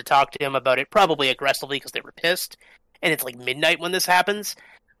they tried to talk to him about it, probably aggressively because they were pissed, and it's midnight when this happens,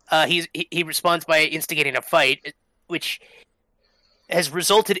 he responds by instigating a fight, which has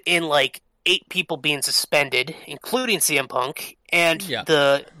resulted in 8 people being suspended, including CM Punk and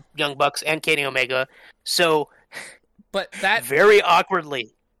the Young Bucks and Kenny Omega, So, but that very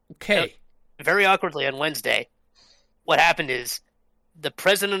awkwardly on Wednesday, what happened is the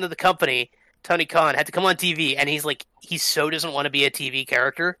president of the company, Tony Khan, had to come on TV, and he's like, he so doesn't want to be a TV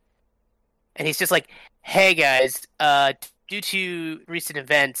character, and he's just like, hey guys, due to recent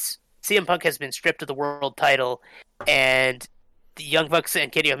events, CM Punk has been stripped of the world title, and the Young Bucks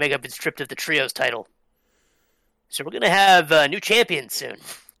and Kenny Omega have been stripped of the trios title. So we're gonna have new champions soon.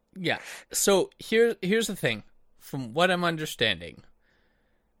 Yeah. So here's the thing. From what I'm understanding,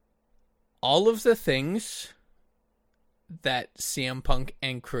 all of the things that CM Punk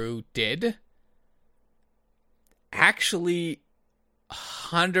and crew did actually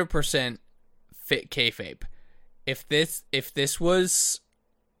 100% fit kayfabe. If this was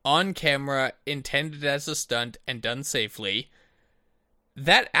on camera, intended as a stunt, and done safely,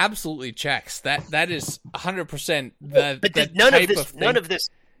 that absolutely checks. That is 100% none of this.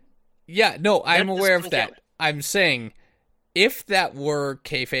 Yeah, no, I'm aware of that. I'm saying, if that were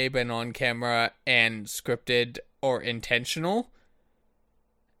kayfabe and on camera and scripted or intentional,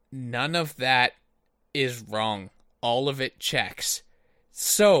 none of that is wrong. All of it checks.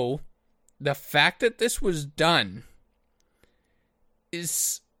 So, the fact that this was done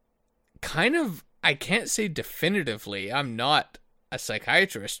is kind of, I can't say definitively, I'm not a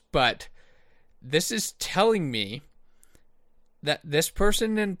psychiatrist, but this is telling me that this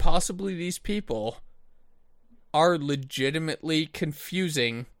person and possibly these people are legitimately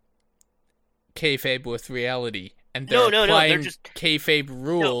confusing kayfabe with reality, and they're applying kayfabe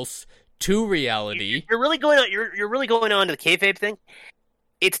rules to reality. You're really going on. You're really going on to the kayfabe thing.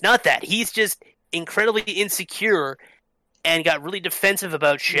 It's not that. He's just incredibly insecure and got really defensive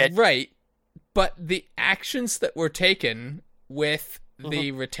about shit. Right, but the actions that were taken with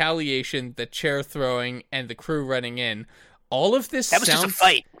the retaliation, the chair throwing, and the crew running in, all of this that was just a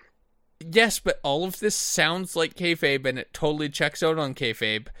fight. Yes, but all of this sounds like kayfabe, and it totally checks out on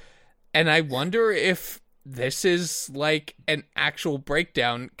kayfabe. And I wonder if this is like an actual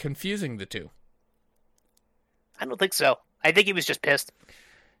breakdown confusing the two. I don't think so. I think he was just pissed.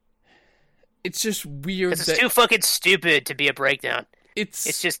 It's just weird. It's too fucking stupid to be a breakdown.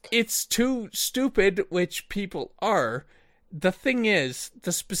 It's too stupid, which people are. The thing is,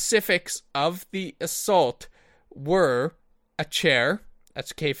 the specifics of the assault were a chair,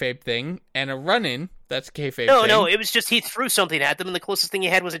 that's a kayfabe thing, and a run-in, that's a kayfabe thing. No, it was just he threw something at them, and the closest thing he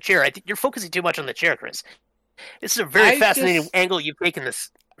had was a chair. I think you're focusing too much on the chair, Chris. This is a very fascinating angle you've taken this.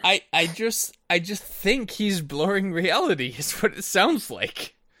 I just think he's blurring reality, is what it sounds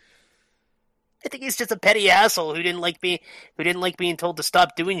like. I think he's just a petty asshole who didn't like being told to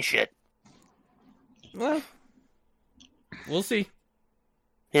stop doing shit. Well, we'll see.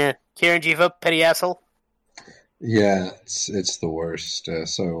 Yeah, Kieran, Jiva, petty asshole. Yeah, it's the worst.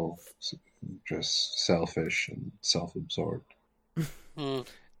 So just selfish and self-absorbed. No,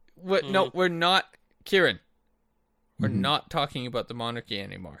 we're not, Kieran. We're not talking about the monarchy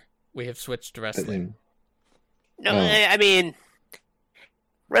anymore. We have switched to wrestling. No, I mean,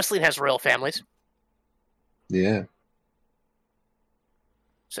 wrestling has royal families. Yeah.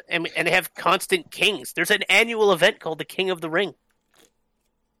 So, and they have constant kings. There's an annual event called the King of the Ring.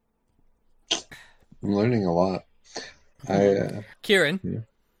 I'm learning a lot. Kieran. Yeah.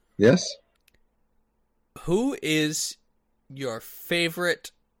 Yes? Who is your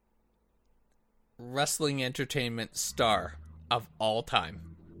favorite wrestling entertainment star of all time?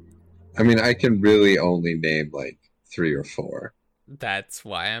 I mean, I can really only name like 3 or 4. That's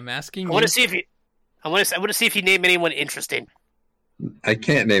why I'm asking you. I want to see if you name anyone interesting. I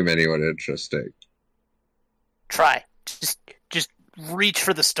can't name anyone interesting. Try. Just reach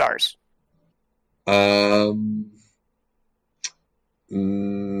for the stars.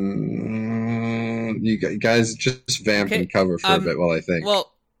 You guys just vamp and cover for a bit while I think.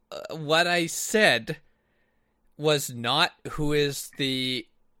 Well, what I said was not who is the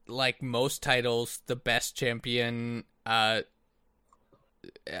most titles, the best champion. I'm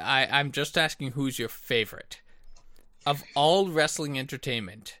just asking who's your favorite of all wrestling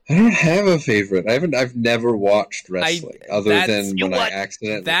entertainment. I don't have a favorite. I've never watched wrestling other than when I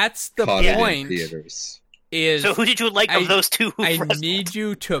accidentally. That's the caught point. It in theaters. So who did you like of those two? I need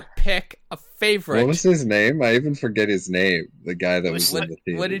you to pick a favorite. What was his name? I even forget his name. The guy that was in the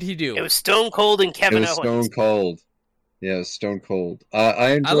theater. What did he do? It was Stone Cold and Kevin Owens. Stone Cold. Yeah, it was Stone Cold.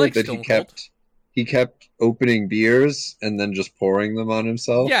 I enjoyed that he kept opening beers and then just pouring them on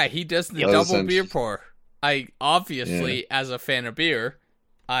himself. Yeah, he does the double beer pour. I obviously, as a fan of beer,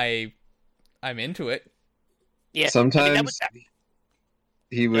 I'm into it. Yeah. Sometimes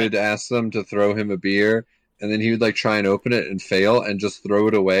he would ask them to throw him a beer, and then he would like try and open it and fail and just throw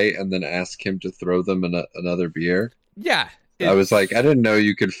it away and then ask him to throw them another beer. Yeah. I was like, I didn't know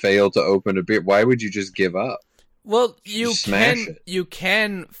you could fail to open a beer. Why would you just give up? Well, you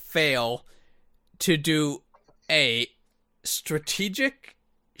can fail to do a strategic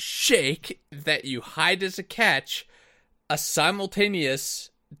shake that you hide as a catch, a simultaneous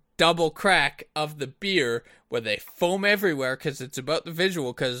double crack of the beer where they foam everywhere because it's about the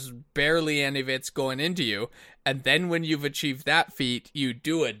visual, because barely any of it's going into you, and then when you've achieved that feat, you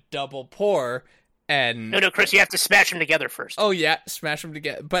do a double pour. And no, Chris, you have to smash them together first. Oh yeah, smash them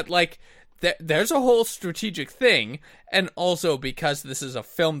together. But like, there's a whole strategic thing, and also because this is a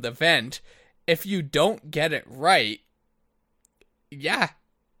filmed event, if you don't get it right, yeah,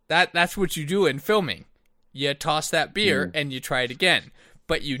 that's what you do in filming. You toss that beer and you try it again.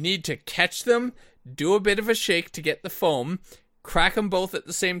 But you need to catch them, do a bit of a shake to get the foam, crack them both at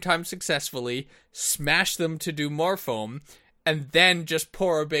the same time successfully, smash them to do more foam, and then just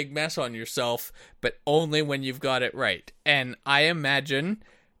pour a big mess on yourself, but only when you've got it right. And I imagine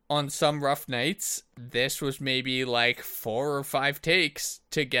on some rough nights, this was maybe like 4 or 5 takes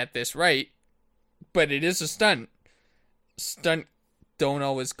to get this right, but it is a stunt. Stunt don't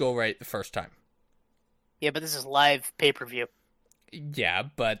always go right the first time. Yeah, but this is live pay-per-view. Yeah,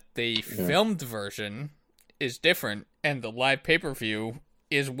 but the filmed version is different, and the live pay-per-view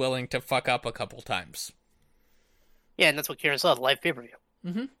is willing to fuck up a couple times. Yeah, and that's what Kieran saw, the live pay-per-view.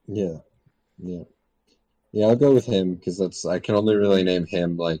 Mm-hmm. Yeah, I'll go with him, because I can only really name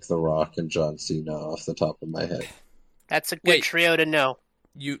him, like, The Rock and John Cena off the top of my head. That's a good trio to know.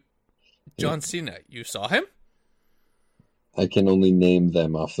 John Cena, you saw him? I can only name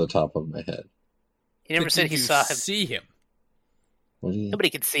them off the top of my head. He never said he saw him. See him? Nobody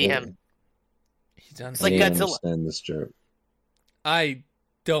can see him. It's like Godzilla. I Godzilla. Understand this joke. I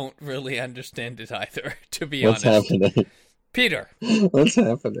don't really understand it either, to be honest. What's happening? Peter. What's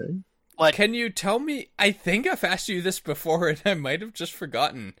happening? What? Can you tell me, I think I've asked you this before and I might have just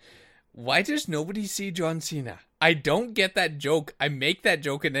forgotten. Why does nobody see John Cena? I don't get that joke. I make that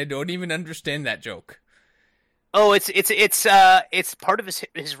joke and I don't even understand that joke. Oh, it's part of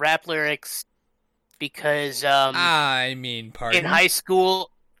his rap lyrics because I mean, pardon? In high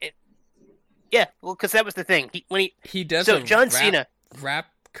school, yeah, well, because that was the thing. He does so John Cena rap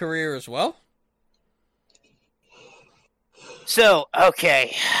career as well. So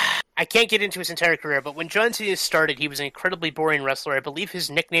okay, I can't get into his entire career, but when John Cena started, he was an incredibly boring wrestler. I believe his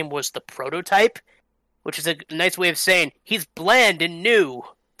nickname was the Prototype, which is a nice way of saying he's bland and new.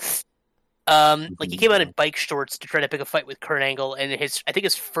 Like he came out in bike shorts to try to pick a fight with Kurt Angle, and I think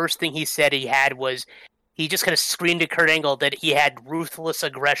his first thing he said he had was he just kind of screamed at Kurt Angle that he had ruthless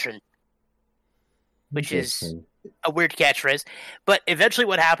aggression, which is a weird catchphrase. But eventually,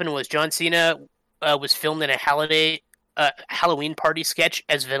 what happened was John Cena was filmed in a Halloween party sketch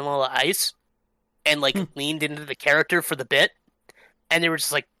as Vanilla Ice, and leaned into the character for the bit, and they were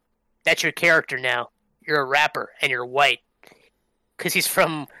just like, "That's your character now. You're a rapper, and you're white," because he's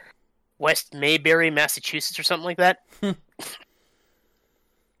from West Maybury, Massachusetts, or something like that.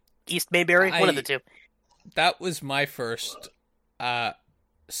 East Maybury, one of the two. That was my first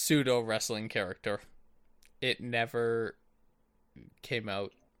pseudo wrestling character. It never came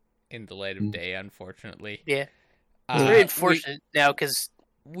out in the light of day, unfortunately. Yeah, it's very unfortunate now because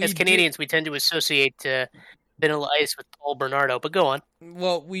as Canadians, we tend to associate Vanilla Ice with Paul Bernardo. But go on.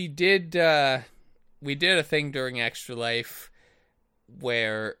 Well, we did a thing during Extra Life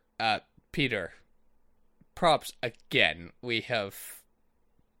where. Peter, props again. We have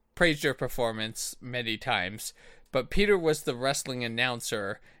praised your performance many times, but Peter was the wrestling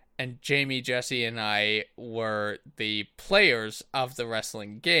announcer, and Jamie, Jesse, and I were the players of the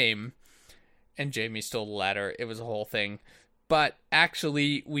wrestling game, and Jamie stole the ladder. It was a whole thing. But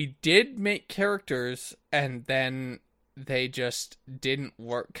actually, we did make characters, and then they just didn't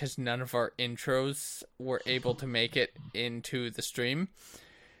work because none of our intros were able to make it into the stream.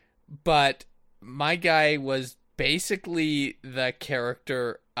 But my guy was basically the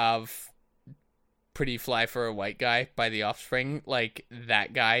character of Pretty Fly for a White Guy by The Offspring, like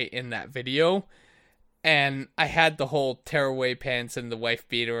that guy in that video. And I had the whole tearaway pants and the wife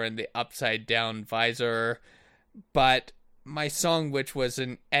beater and the upside down visor. But my song, which was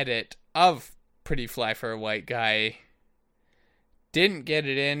an edit of Pretty Fly for a White Guy, didn't get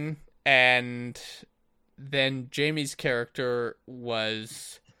it in. And then Jamie's character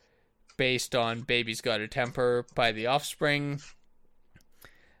was based on Baby's Got a Temper by The Offspring.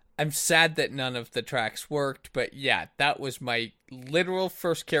 I'm sad that none of the tracks worked, but yeah, that was my literal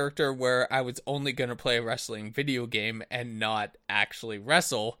first character where I was only going to play a wrestling video game and not actually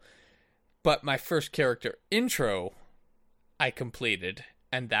wrestle. But my first character intro I completed,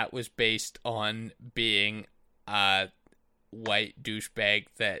 and that was based on being a white douchebag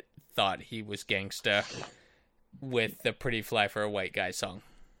that thought he was gangsta with the Pretty Fly for a White Guy song.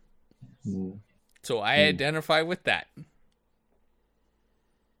 So I identify with that.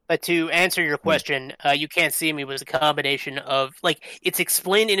 But to answer your question, You Can't See Me was a combination of, like, it's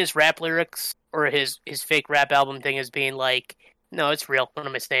explained in his rap lyrics, or his fake rap album thing as being like, no, it's real. What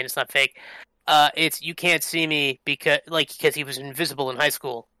am I saying? It's not fake. It's You Can't See Me because he was invisible in high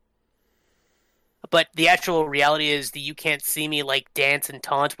school. But the actual reality is the You Can't See Me, like, dance and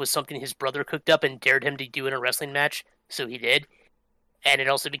taunt was something his brother cooked up and dared him to do in a wrestling match, so he did. And it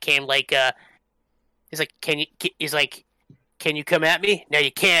also became like, he's like, can you come at me? No,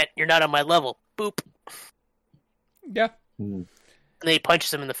 you can't. You're not on my level. Boop. Yeah. And then he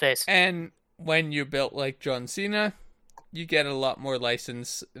punches him in the face. And when you're built like John Cena, you get a lot more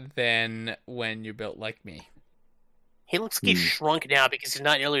license than when you're built like me. He looks like he's shrunk now because he's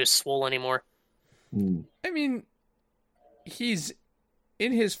not nearly as swole anymore. I mean, he's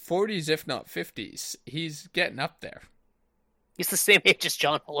in his 40s, if not 50s. He's getting up there. He's the same age as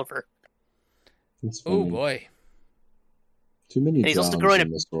John Oliver. Oh, boy. Too many Johns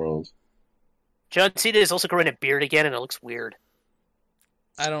in this world. John Cena is also growing a beard again, and it looks weird.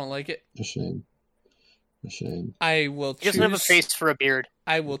 I don't like it. A shame. I will choose... He doesn't have a face for a beard.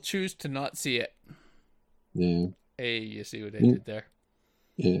 I will choose to not see it. Yeah. Hey, you see what I did there?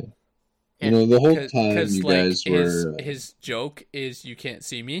 Yeah. You know, the whole time you guys were... His joke is you can't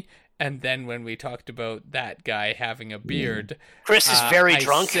see me, and then when we talked about that guy having a beard... Chris is very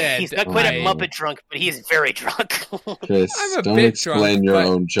drunk. He's not quite a Muppet drunk, but he is very drunk. Chris, don't explain your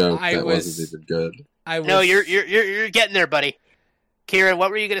own joke. That wasn't even good. No, you're getting there, buddy. Kieran, what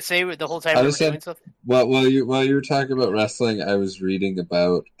were you going to say the whole time we were doing stuff? Well, while you were talking about wrestling, I was reading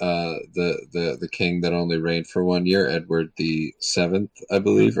about the king that only reigned for 1 year, Edward the Seventh, I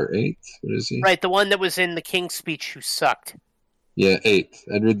believe, or Eighth. What is he? Right, the one that was in the King's Speech who sucked. Yeah, Eighth,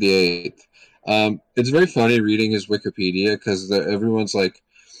 Edward the Eighth. It's very funny reading his Wikipedia because everyone's like,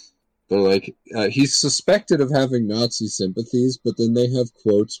 they're like, he's suspected of having Nazi sympathies, but then they have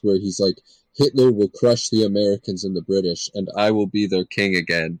quotes where he's like, Hitler will crush the Americans and the British, and I will be their king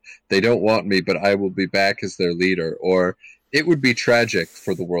again. They don't want me, but I will be back as their leader. Or, it would be tragic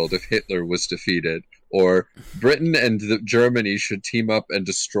for the world if Hitler was defeated. Or, Britain and Germany should team up and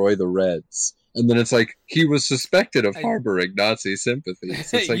destroy the Reds. And then it's like, he was suspected of harboring Nazi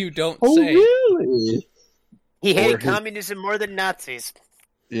sympathies. It's like, you don't Oh, say. really? He hated communism more than Nazis.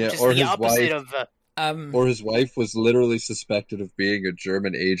 Yeah, which is or the his opposite wife... of... Or his wife was literally suspected of being a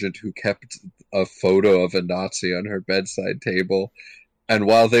German agent who kept a photo of a Nazi on her bedside table. And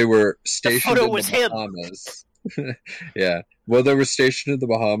while they were stationed in the Bahamas... yeah. While they were stationed in the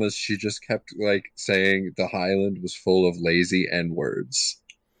Bahamas, she just kept, like, saying the Highland was full of lazy N-words.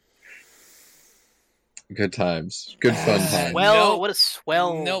 Good times. Good fun times. Well, what a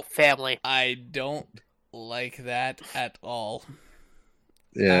swell family. I don't like that at all.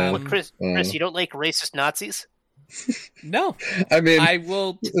 Yeah, Chris, you don't like racist Nazis? No, I mean, I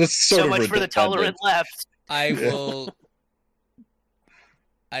will. So much for the tolerant left. I will.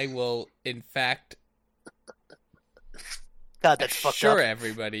 I will, in fact. God, that's fucked up. Sure,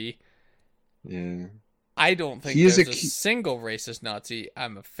 everybody. Yeah. I don't think there's a single racist Nazi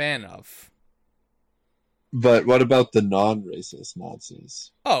I'm a fan of. But what about the non-racist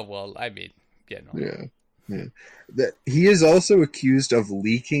Nazis? Oh well, I mean, Yeah. He is also accused of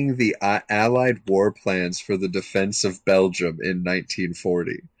leaking the Allied war plans for the defense of Belgium in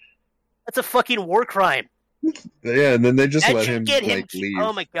 1940. That's a fucking war crime. Yeah, and then they just let him leave.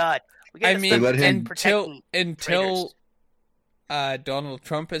 Oh my god! I mean, until Donald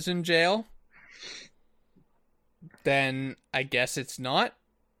Trump is in jail, then I guess it's not.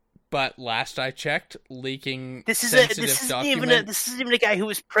 But last I checked, leaking sensitive documents... This isn't even a guy who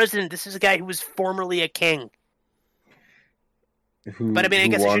was president. This is a guy who was formerly a king. But I mean, I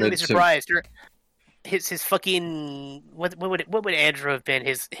guess I shouldn't be surprised. His fucking... What would Andrew have been?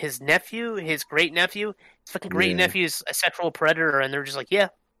 His nephew? His great-nephew? His fucking great-nephew is a sexual predator, and they're just like, yeah.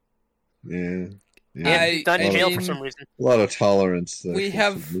 Yeah. He's not in jail for some reason. A lot of tolerance there.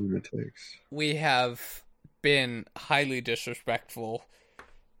 We have been highly disrespectful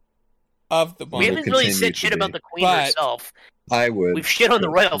of the monarchy. We haven't really said shit about the Queen herself. I would. We've shit on the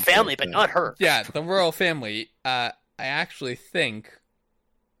royal family, but not her. Yeah, the royal family. I actually think...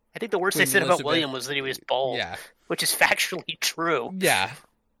 I think the worst they said about William was that he was bald. Yeah. Which is factually true. Yeah.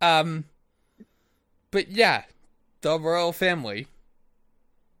 But yeah, the royal family,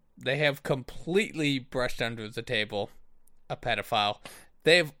 they have completely brushed under the table a pedophile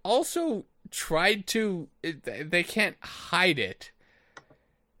they've also tried to... They can't hide it,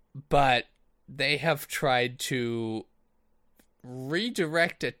 but they have tried to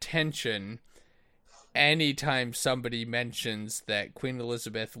redirect attention anytime somebody mentions that Queen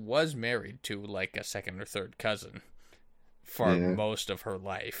Elizabeth was married to, like, a second or third cousin for most of her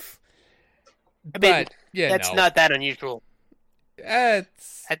life. But, that's not that unusual. Yeah.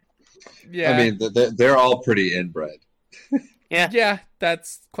 I mean, they're all pretty inbred. Yeah,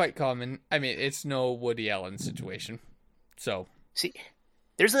 that's quite common. I mean, it's no Woody Allen situation. So, see,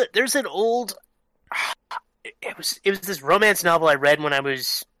 there's an old... It was this romance novel I read when I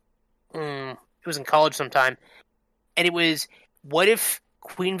was... it was in college sometime. And it was, what if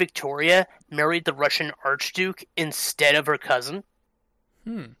Queen Victoria married the Russian Archduke instead of her cousin?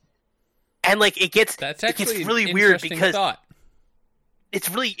 And, like, it gets really weird because... thought. It's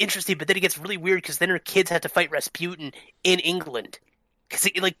really interesting, but then it gets really weird because then her kids have to fight Rasputin in England. Because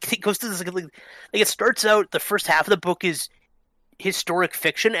it goes to this... Like, it starts out, the first half of the book is historic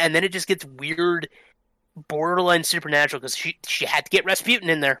fiction, and then it just gets weird, borderline supernatural, because she had to get Rasputin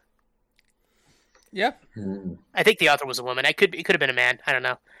in there. Yeah. I think the author was a woman. It could have been a man. I don't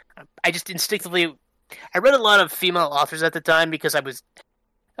know. I just instinctively... I read a lot of female authors at the time because I was...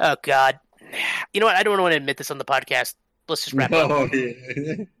 Oh, God. You know what? I don't want to admit this on the podcast. Let's just wrap up.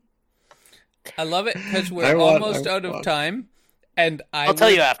 I love it because we're almost out of time. And I'll tell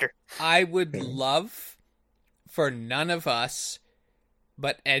you after. I would love for none of us,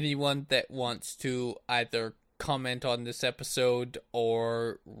 but anyone that wants to either comment on this episode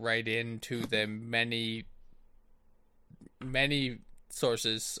or write into the many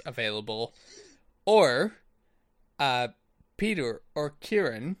sources available, or Peter or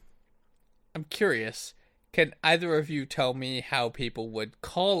Kieran, I'm curious, can either of you tell me how people would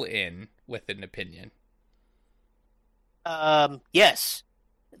call in with an opinion? Yes.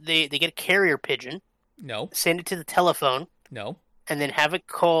 They get a carrier pigeon. No. Send it to the telephone. No. And then have it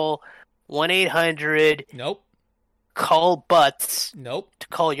call 1-800... Nope. Call butts. Nope. To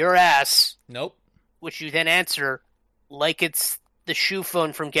call your ass. Nope. Which you then answer like it's the shoe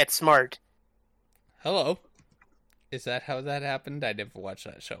phone from Get Smart. Hello. Is that how that happened? I never watched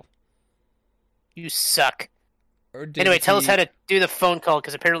that show. You suck. Anyway, tell us how to do the phone call,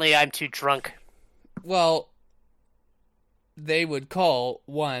 because apparently I'm too drunk. Well, they would call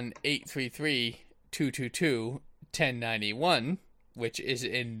 1-833-222-1091, which is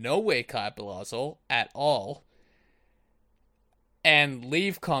in no way capitalized at all, and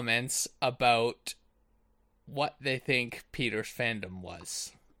leave comments about what they think Peter's fandom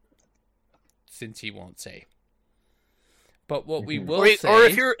was, since he won't say. But what we will say... Or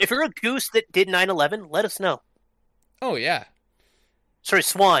if you're a goose that did 9/11, let us know. Oh, yeah. Sorry,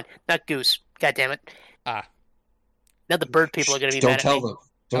 swan, not goose. God damn it. Now the bird people are going to be mad at me.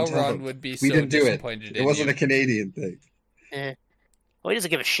 Don't tell them. Would be we so didn't do it. It wasn't a Canadian thing. Well, he doesn't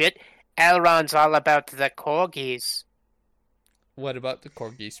give a shit. Elrond's all about the corgis. What about the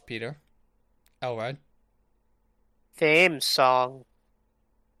corgis, Peter? Elrond? Theme song.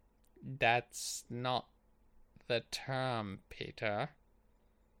 That's not the term, Peter.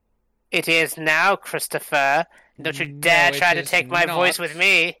 It is now, Christopher. Don't you dare try to take my voice with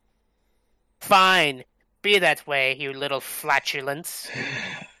me. Fine. Be that way, you little flatulence.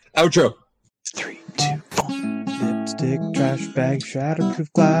 Outro. 3, 2, 1. Lipstick, trash bag,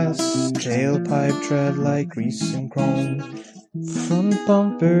 shatterproof glass, tailpipe tread like grease and chrome. Front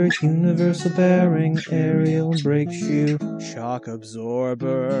bumper, universal bearing, aerial brake shoe, shock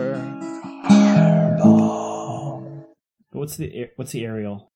absorber. Fireball. What's the aerial?